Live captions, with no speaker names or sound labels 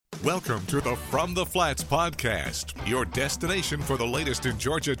Welcome to the From the Flats podcast, your destination for the latest in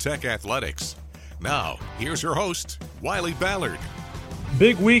Georgia Tech athletics. Now, here's your host, Wiley Ballard.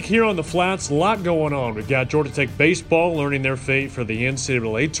 Big week here on the Flats, a lot going on. We've got Georgia Tech baseball learning their fate for the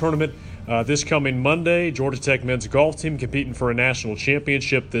NCAA tournament this coming Monday. Georgia Tech men's golf team competing for a national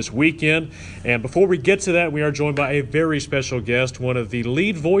championship this weekend. And before we get to that, we are joined by a very special guest, one of the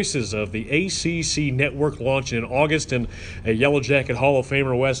lead voices of the ACC network launching in August, and a Yellow Jacket Hall of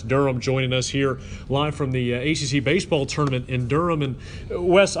Famer, Wes Durham, joining us here live from the ACC baseball tournament in Durham. And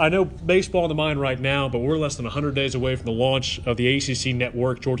Wes, I know baseball in the mind right now, but we're less than 100 days away from the launch of the ACC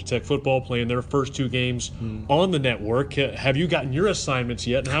network. Georgia Tech football playing their first two games on the network. Have you gotten your assignments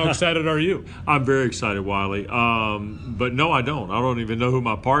yet, and how excited are you? I'm very excited, Wiley. But no, I don't. I don't even know who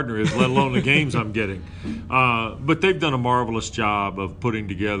my partner is, let alone the games I'm getting. But they've done a marvelous job of putting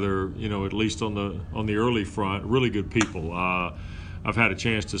together, at least on the early front, really good people. I've had a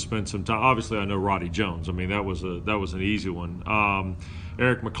chance to spend some time. Obviously, I know Roddy Jones. I mean, that was an easy one.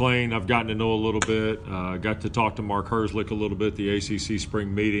 Eric McLean, I've gotten to know a little bit. Got to talk to Mark Herzlich a little bit at the ACC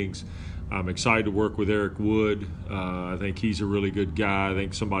spring meetings. I'm excited to work with Eric Wood. I think he's a really good guy. I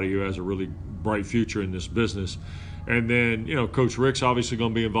think somebody who has a really bright future in this business. And then, Coach Rick's obviously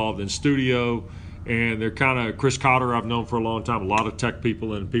going to be involved in studio. And they're kind of, Chris Cotter I've known for a long time. A lot of Tech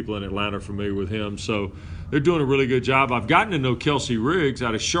people and people in Atlanta are familiar with him. So they're doing a really good job. I've gotten to know Kelsey Riggs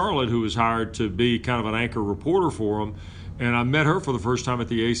out of Charlotte, who was hired to be kind of an anchor reporter for them. And I met her for the first time at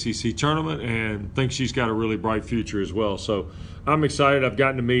the ACC tournament and think she's got a really bright future as well. So I'm excited. I've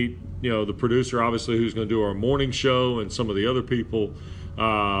gotten to meet, the producer, obviously, who's going to do our morning show, and some of the other people.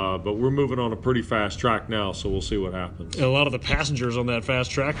 But we're moving on a pretty fast track now, so we'll see what happens. And a lot of the passengers on that fast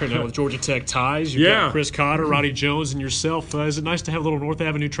track right now with Georgia Tech ties. You've got Chris Cotter, Roddy Jones, and yourself. Is it nice to have a little North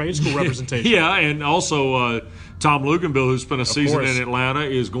Avenue Trade School representation? Yeah, and also Tom Luganville, who spent a season in Atlanta,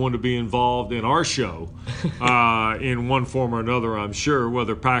 is going to be involved in our show in one form or another, I'm sure.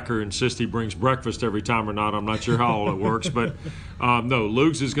 Whether Packer insists he brings breakfast every time or not, I'm not sure how all it works. But no,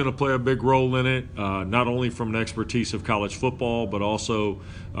 Lugs is going to play a big role in it, not only from an expertise of college football, but also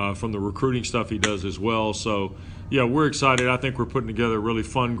from the recruiting stuff he does as well. So, yeah, we're excited. I think we're putting together a really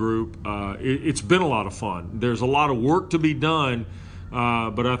fun group. It's been a lot of fun. There's a lot of work to be done,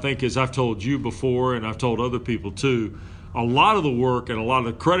 but I think, as I've told you before and I've told other people too, a lot of the work and a lot of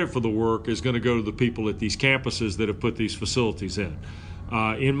the credit for the work is going to go to the people at these campuses that have put these facilities in.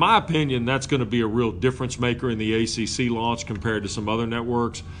 In my opinion, that's going to be a real difference maker in the ACC launch compared to some other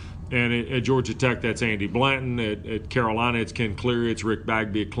networks. And at Georgia Tech, that's Andy Blanton. At Carolina, it's Ken Cleary. It's Rick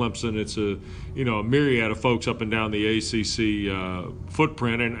Bagby at Clemson. It's a myriad of folks up and down the ACC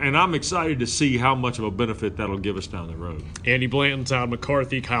footprint. And I'm excited to see how much of a benefit that'll give us down the road. Andy Blanton, Todd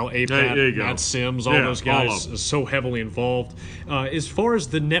McCarthy, Kyle Apat, Matt Sims, all those guys are so heavily involved. As far as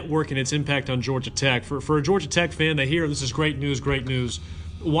the network and its impact on Georgia Tech, for a Georgia Tech fan to hear this is great news,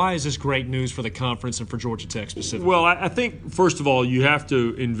 why is this great news for the conference and for Georgia Tech specifically? Well, I think, first of all, you have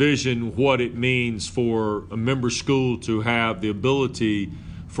to envision what it means for a member school to have the ability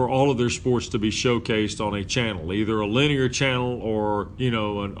for all of their sports to be showcased on a channel, either a linear channel or,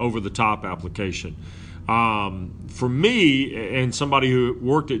 an over-the-top application. For me, and somebody who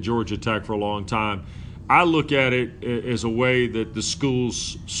worked at Georgia Tech for a long time, I look at it as a way that the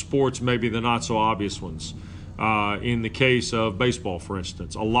school's sports, maybe the not-so-obvious ones, in the case of baseball, for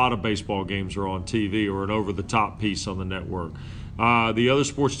instance, a lot of baseball games are on TV or an over-the-top piece on the network. The other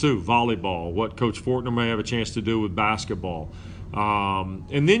sports, too, volleyball, what Coach Fortner may have a chance to do with basketball.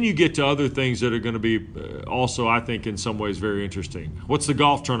 And then you get to other things that are going to be also, I think, in some ways very interesting. What's the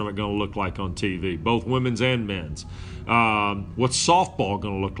golf tournament going to look like on TV, both women's and men's? What's softball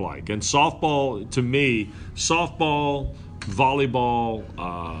going to look like? And softball, to me,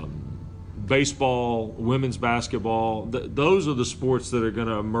 volleyball, baseball, women's basketball, those are the sports that are going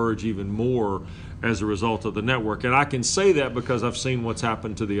to emerge even more as a result of the network. And I can say that because I've seen what's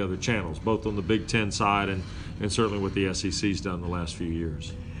happened to the other channels, both on the Big Ten side and certainly what the SEC's done the last few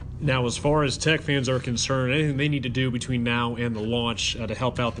years. Now, as far as Tech fans are concerned, anything they need to do between now and the launch to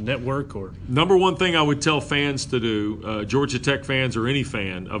help out the network? Or number one thing I would tell fans to do, Georgia Tech fans or any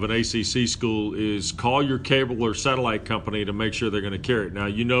fan of an ACC school, is call your cable or satellite company to make sure they're going to carry it. Now,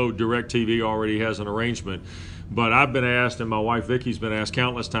 DirecTV already has an arrangement, but I've been asked, and my wife Vicki's been asked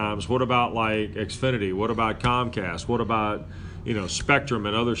countless times, what about like Xfinity? What about Comcast? What about Spectrum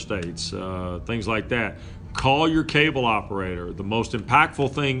in other states? Things like that. Call your cable operator. The most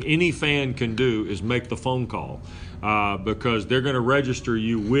impactful thing any fan can do is make the phone call because they're going to register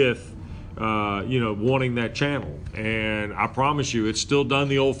you with, wanting that channel. And I promise you, it's still done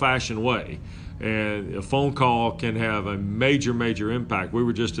the old-fashioned way. And a phone call can have a major, major impact. We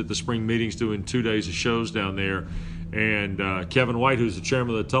were just at the spring meetings doing 2 days of shows down there, and Kevin White, who's the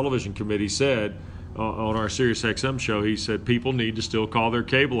chairman of the television committee, said on our SiriusXM show, he said people need to still call their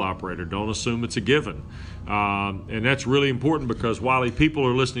cable operator. Don't assume it's a given. And that's really important because, Wiley, people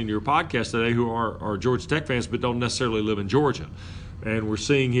are listening to your podcast today who are Georgia Tech fans but don't necessarily live in Georgia. And we're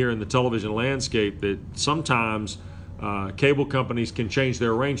seeing here in the television landscape that sometimes cable companies can change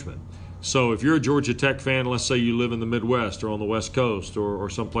their arrangement. So if you're a Georgia Tech fan, let's say you live in the Midwest or on the West Coast or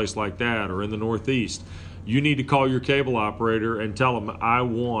someplace like that or in the Northeast, you need to call your cable operator and tell them, I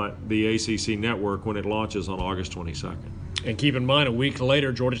want the ACC network when it launches on August 22nd. And keep in mind, a week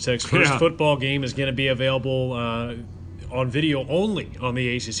later, Georgia Tech's first football game is going to be available on video only on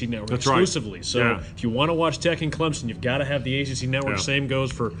the ACC network. That's exclusively. Right. So if you want to watch Tech and Clemson, you've got to have the ACC network. Yeah. Same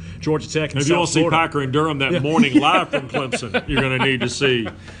goes for Georgia Tech. And if you want to see Florida. Packer and Durham that morning live from Clemson, you're going to need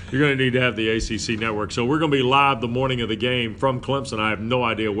to have the ACC network. So we're going to be live the morning of the game from Clemson. I have no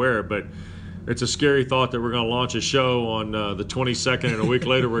idea where, but it's a scary thought that we're going to launch a show on the 22nd, and a week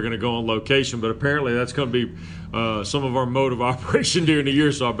later we're going to go on location. But apparently that's going to be some of our mode of operation during the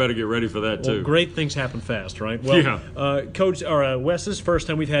year, so I better get ready for that too. Well, great things happen fast, right? Well, Coach, Wes, this is the first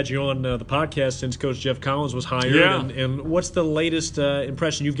time we've had you on the podcast since Coach Jeff Collins was hired. Yeah. And what's the latest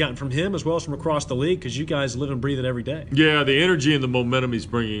impression you've gotten from him as well as from across the league? Because you guys live and breathe it every day. Yeah, the energy and the momentum he's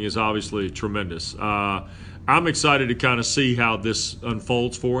bringing is obviously tremendous. I'm excited to kind of see how this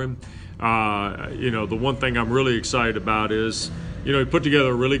unfolds for him. The one thing I'm really excited about is, he put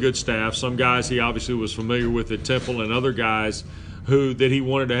together a really good staff. Some guys he obviously was familiar with at Temple, and other guys that he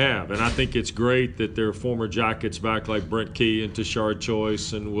wanted to have. And I think it's great that there are former Jackets back like Brent Key and Tashard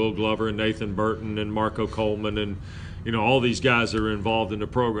Choice and Will Glover and Nathan Burton and Marco Coleman and, all these guys that are involved in the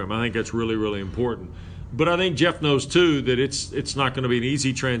program. I think that's really, really important. But I think Jeff knows, too, that it's not going to be an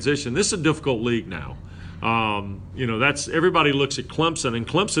easy transition. This is a difficult league now. That's everybody looks at Clemson, and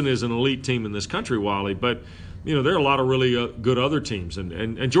Clemson is an elite team in this country, Wiley, but there are a lot of really good other teams,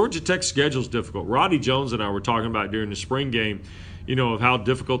 and Georgia Tech's schedule is difficult. Roddy Jones and I were talking about during the spring game, of how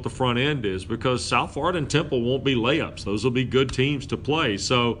difficult the front end is because South Florida and Temple won't be layups. Those will be good teams to play.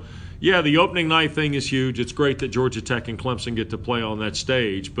 So, yeah, the opening night thing is huge. It's great that Georgia Tech and Clemson get to play on that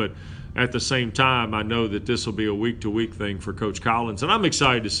stage, but at the same time, I know that this will be a week-to-week thing for Coach Collins, and I'm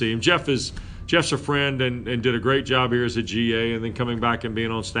excited to see him. Jeff's a friend and did a great job here as a GA and then coming back and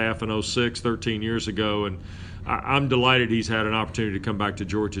being on staff in 2006, 13 years ago. And I'm delighted he's had an opportunity to come back to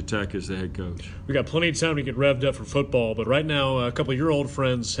Georgia Tech as the head coach. We got plenty of time to get revved up for football, but right now a couple of your old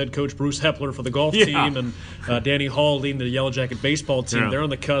friends, head coach Bruce Heppler for the golf team and Danny Hall leading the Yellow Jacket baseball team. They're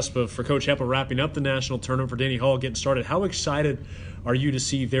on the cusp of, for Coach Heppler, wrapping up the national tournament, for Danny Hall getting started. How excited are you to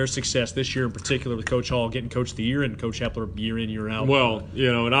see their success this year in particular with Coach Hall getting Coach of the Year and Coach Heppler year in, year out? Well,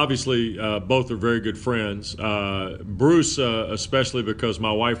 and obviously both are very good friends. Bruce, especially because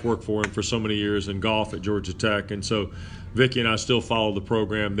my wife worked for him for so many years in golf at Georgia Tech, and so Vicki and I still follow the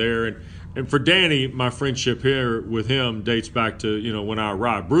program there. And for Danny, my friendship here with him dates back to, when I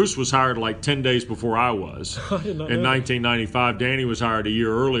arrived. Bruce was hired like 10 days before I was in 1995. Danny was hired a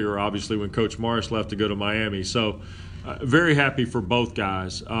year earlier, obviously, when Coach Morris left to go to Miami. So very happy for both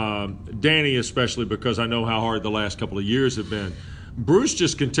guys. Danny especially because I know how hard the last couple of years have been. Bruce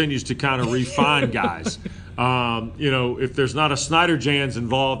just continues to kind of refine guys. If there's not a Snyder Jans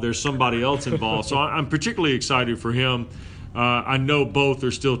involved, there's somebody else involved. So I'm particularly excited for him. I know both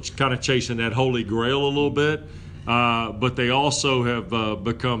are still kind of chasing that holy grail a little bit, but they also have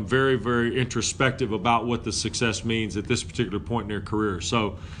become very, very introspective about what the success means at this particular point in their career.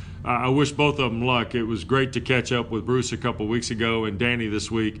 So I wish both of them luck. It was great to catch up with Bruce a couple of weeks ago and Danny this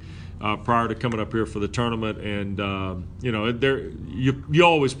week prior to coming up here for the tournament. And, you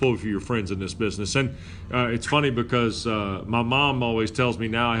always pull for your friends in this business. And it's funny because my mom always tells me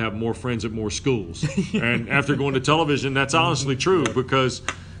now I have more friends at more schools. And after going to television, that's honestly true because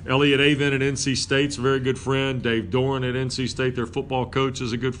Elliot Avin at NC State's a very good friend. Dave Doran at NC State, their football coach,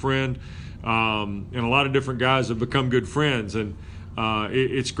 is a good friend. And a lot of different guys have become good friends. And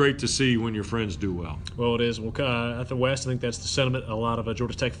it's great to see when your friends do well. Well, it is. Well, at the West, I think that's the sentiment a lot of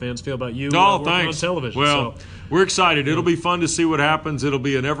Georgia Tech fans feel about you thanks. on television. Well, we're excited. It'll be fun to see what happens. It'll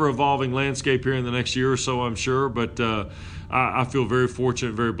be an ever-evolving landscape here in the next year or so, I'm sure. But I feel very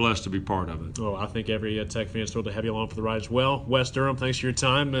fortunate, very blessed to be part of it. Well, I think every Tech fan is thrilled to have you along for the ride as well. Wes Durham, thanks for your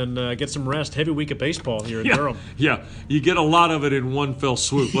time, and get some rest. Heavy week of baseball here in Durham. Yeah, you get a lot of it in one fell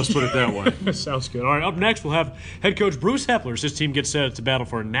swoop. Let's put it that way. Sounds good. All right, up next we'll have head coach Bruce Heppler as his team gets set to battle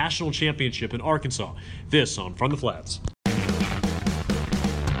for a national championship in Arkansas. This on From the Flats.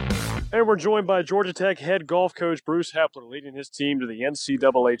 And we're joined by Georgia Tech head golf coach Bruce Heppler, leading his team to the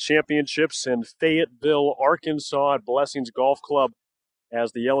NCAA championships in Fayetteville, Arkansas at Blessings Golf Club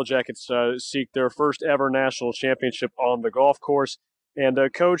as the Yellow Jackets seek their first ever national championship on the golf course. And,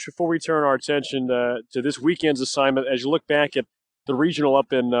 Coach, before we turn our attention to this weekend's assignment, as you look back at the regional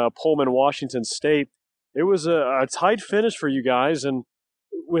up in Pullman, Washington State, it was a tight finish for you guys. And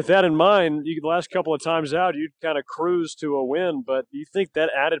with that in mind, the last couple of times out, you'd kind of cruise to a win. But do you think that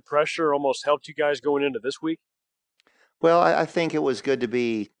added pressure almost helped you guys going into this week? Well, I think it was good to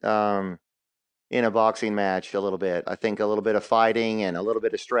be in a boxing match a little bit. I think a little bit of fighting and a little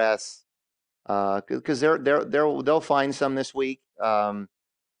bit of stress, because they'll find some this week.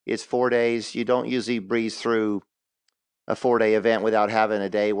 It's 4 days. You don't usually breeze through a 4-day event without having a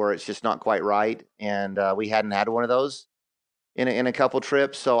day where it's just not quite right, and we hadn't had one of those in a couple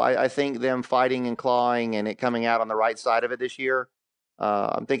trips. So I think them fighting and clawing and it coming out on the right side of it this year.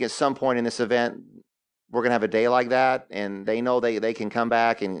 I'm thinking at some point in this event we're going to have a day like that, and they know they can come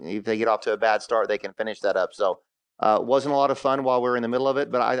back, and if they get off to a bad start, they can finish that up. So it wasn't a lot of fun while we were in the middle of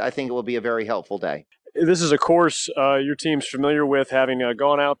it, but I think it will be a very helpful day. This is a course your team's familiar with, having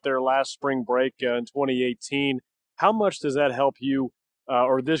gone out there last spring break in 2018. How much does that help you,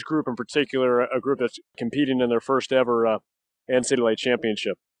 or this group in particular, a group that's competing in their first ever NCAA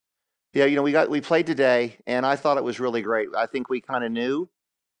championship? Yeah, we played today, and I thought it was really great. I think we kind of knew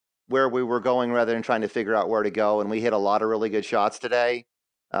where we were going rather than trying to figure out where to go, and we hit a lot of really good shots today.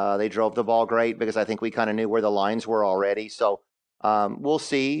 They drove the ball great because I think we kind of knew where the lines were already. So we'll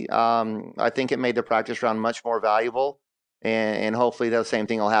see. I think it made the practice round much more valuable, and hopefully the same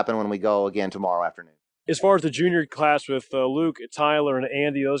thing will happen when we go again tomorrow afternoon. As far as the junior class with Luke, Tyler, and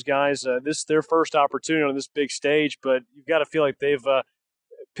Andy, those guys, this is their first opportunity on this big stage, but you've got to feel like they've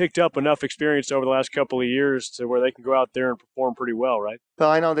picked up enough experience over the last couple of years to where they can go out there and perform pretty well, right? Well,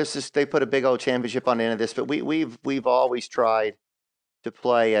 I know they put a big old championship on the end of this, but we've always tried to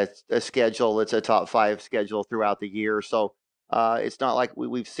play a schedule that's a top 5 schedule throughout the year. So it's not like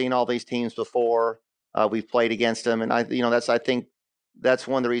we've seen all these teams before. We've played against them, and I think that's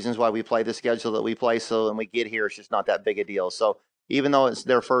one of the reasons why we play the schedule that we play. So when we get here, it's just not that big a deal. So even though it's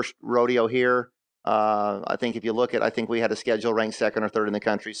their first rodeo here, I think if you look at, I think we had a schedule ranked 2nd or 3rd in the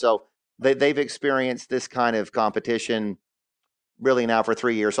country. So they've experienced this kind of competition really now for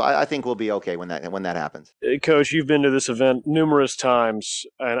 3 years. So I think we'll be okay when that happens. Coach, you've been to this event numerous times,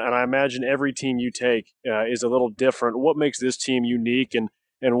 and I imagine every team you take is a little different. What makes this team unique, and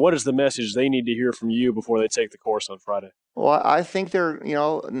what is the message they need to hear from you before they take the course on Friday? Well, I think they're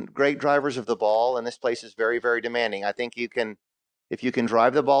great drivers of the ball, and this place is very, very demanding. I think if you can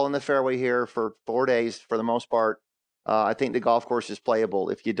drive the ball in the fairway here for 4 days, for the most part, I think the golf course is playable.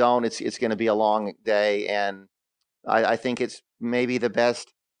 If you don't, it's going to be a long day, and I think it's maybe the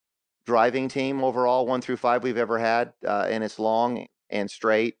best driving team overall, 1 through 5 we've ever had, and it's long and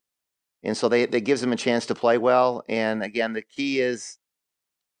straight, and so they gives them a chance to play well. And again, the key is,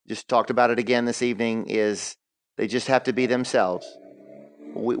 just talked about it again this evening, is they just have to be themselves.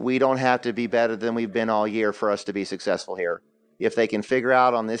 We don't have to be better than we've been all year for us to be successful here. If they can figure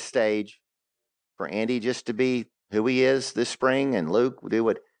out on this stage for Andy just to be who he is this spring, and Luke do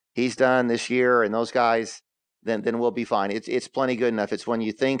what he's done this year, and those guys, then we'll be fine. It's plenty good enough. It's when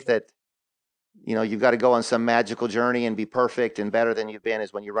you think that you've got to go on some magical journey and be perfect and better than you've been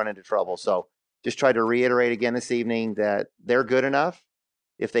is when you run into trouble. So just try to reiterate again this evening that they're good enough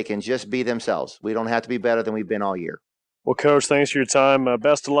if they can just be themselves. We don't have to be better than we've been all year. Well, Coach, thanks for your time.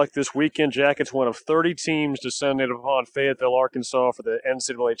 Best of luck this weekend. Jackets, one of 30 teams descended upon Fayetteville, Arkansas for the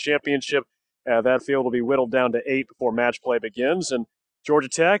NCAA championship. That field will be whittled down to 8 before match play begins. And Georgia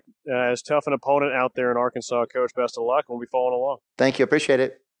Tech is tough an opponent out there in Arkansas. Coach, best of luck. We'll be following along. Thank you. Appreciate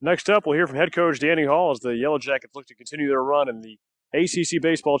it. Next up, we'll hear from head coach Danny Hall as the Yellow Jackets look to continue their run in the ACC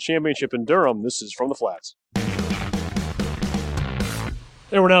Baseball Championship in Durham. This is From the Flats.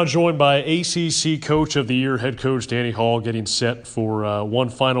 And we're now joined by ACC Coach of the Year, head coach Danny Hall, getting set for one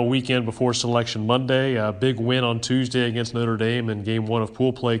final weekend before Selection Monday. A big win on Tuesday against Notre Dame in Game 1 of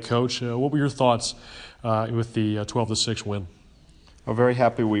pool play. Coach, what were your thoughts with the 12-6 win? I'm very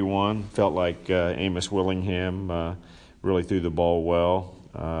happy we won. Felt like Amos Willingham really threw the ball well.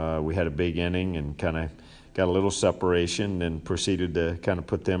 We had a big inning and kind of got a little separation and proceeded to kind of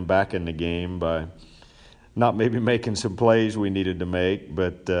put them back in the game by not maybe making some plays we needed to make,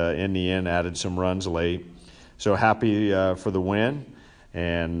 but in the end added some runs late. So happy for the win,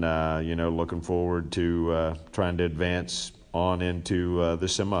 and looking forward to trying to advance on into the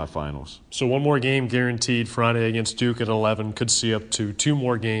semifinals. So one more game guaranteed Friday against Duke at 11. Could see up to 2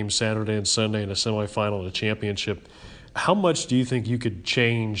 more games Saturday and Sunday in a semifinal and a championship. How much do you think you could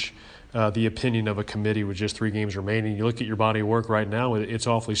change the opinion of a committee with just 3 games remaining? You look at your body of work right now; it's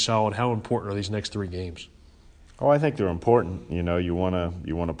awfully solid. How important are these next 3 games? Oh, I think they're important. You know, you want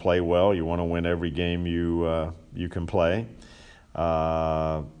to play well. You want to win every game you can play.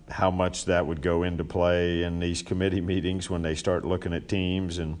 How much that would go into play in these committee meetings when they start looking at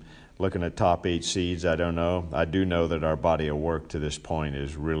teams and looking at top 8 seeds, I don't know. I do know that our body of work to this point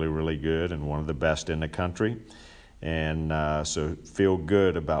is really, really good and one of the best in the country. And so feel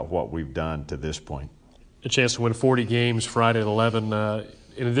good about what we've done to this point. A chance to win 40 games Friday at 11.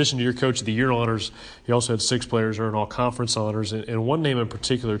 In addition to your Coach of the Year honors, you also had 6 players earn all-conference honors, and one name in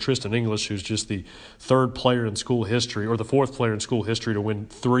particular, Tristan English, who's just the 3rd player in school history, or the 4th player in school history to win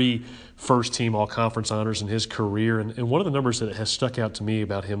 3 first-team all-conference honors in his career. And one of the numbers that has stuck out to me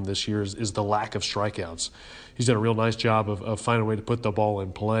about him this year is the lack of strikeouts. He's done a real nice job of finding a way to put the ball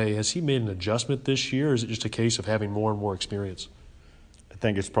in play. Has he made an adjustment this year, or is it just a case of having more and more experience? I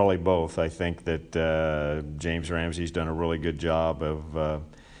think it's probably both. I think that James Ramsey's done a really good job of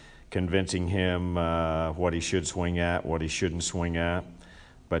convincing him what he should swing at, what he shouldn't swing at.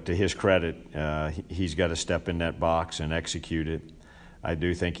 But to his credit, he's got to step in that box and execute it. I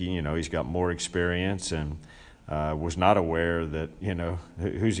do think he's got more experience, and was not aware that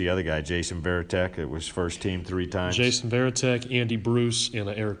who's the other guy? Jason Varitek, that was first team 3 times. Jason Varitek, Andy Bruce, and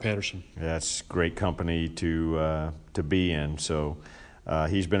Eric Patterson. That's great company to be in. So.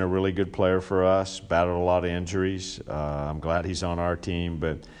 He's been a really good player for us, battled a lot of injuries. I'm glad he's on our team,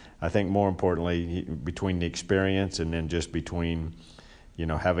 but I think more importantly, between the experience and then just between,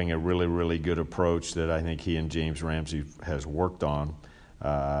 having a really, really good approach that I think he and James Ramsey has worked on,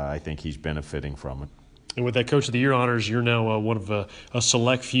 I think he's benefiting from it. And with that Coach of the Year honors, you're now one of a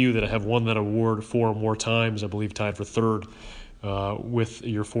select few that have won that award 4 or more times, I believe tied for 3rd with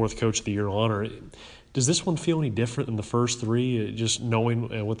your 4th Coach of the Year honor. Does this one feel any different than the first 3, just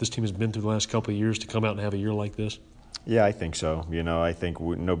knowing what this team has been through the last couple of years to come out and have a year like this? Yeah, I think so. I think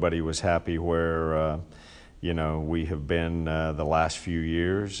nobody was happy where, we have been the last few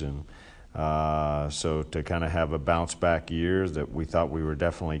years. And so to kind of have a bounce-back year that we thought we were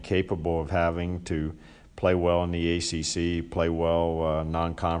definitely capable of having, to play well in the ACC, play well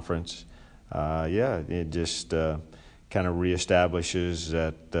non-conference, it just kind of reestablishes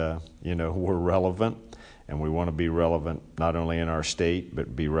that we're relevant, and we want to be relevant not only in our state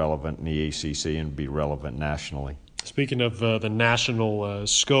but be relevant in the ACC and be relevant nationally. Speaking of the national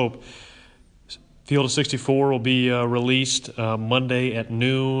scope, Field of 64 will be released Monday at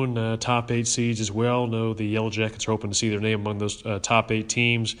noon. Top 8 seeds as well. No, the Yellow Jackets are hoping to see their name among those top 8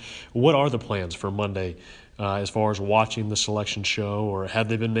 teams. What are the plans for Monday as far as watching the selection show, or have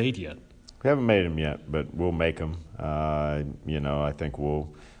they been made yet? We haven't made them yet, but we'll make them. I think we'll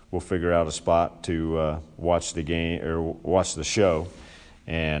figure out a spot to watch the game or watch the show,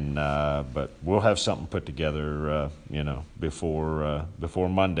 and but we'll have something put together, before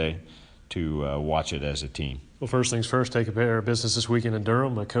Monday to watch it as a team. Well, first things first, take care of business this weekend in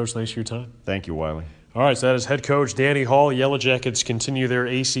Durham. Coach, thanks for your time. Thank you, Wiley. All right, so that is head coach Danny Hall. Yellow Jackets continue their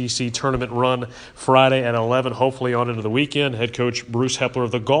ACC tournament run Friday at 11, hopefully on into the weekend. Head coach Bruce Heppler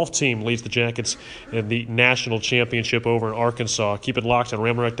of the golf team leads the Jackets in the national championship over in Arkansas. Keep it locked on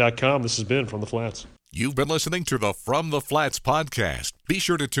RamRack.com. This has been From the Flats. You've been listening to the From the Flats podcast. Be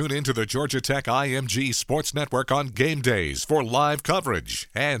sure to tune in to the Georgia Tech IMG Sports Network on game days for live coverage,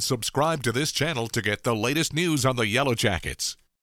 and subscribe to this channel to get the latest news on the Yellow Jackets.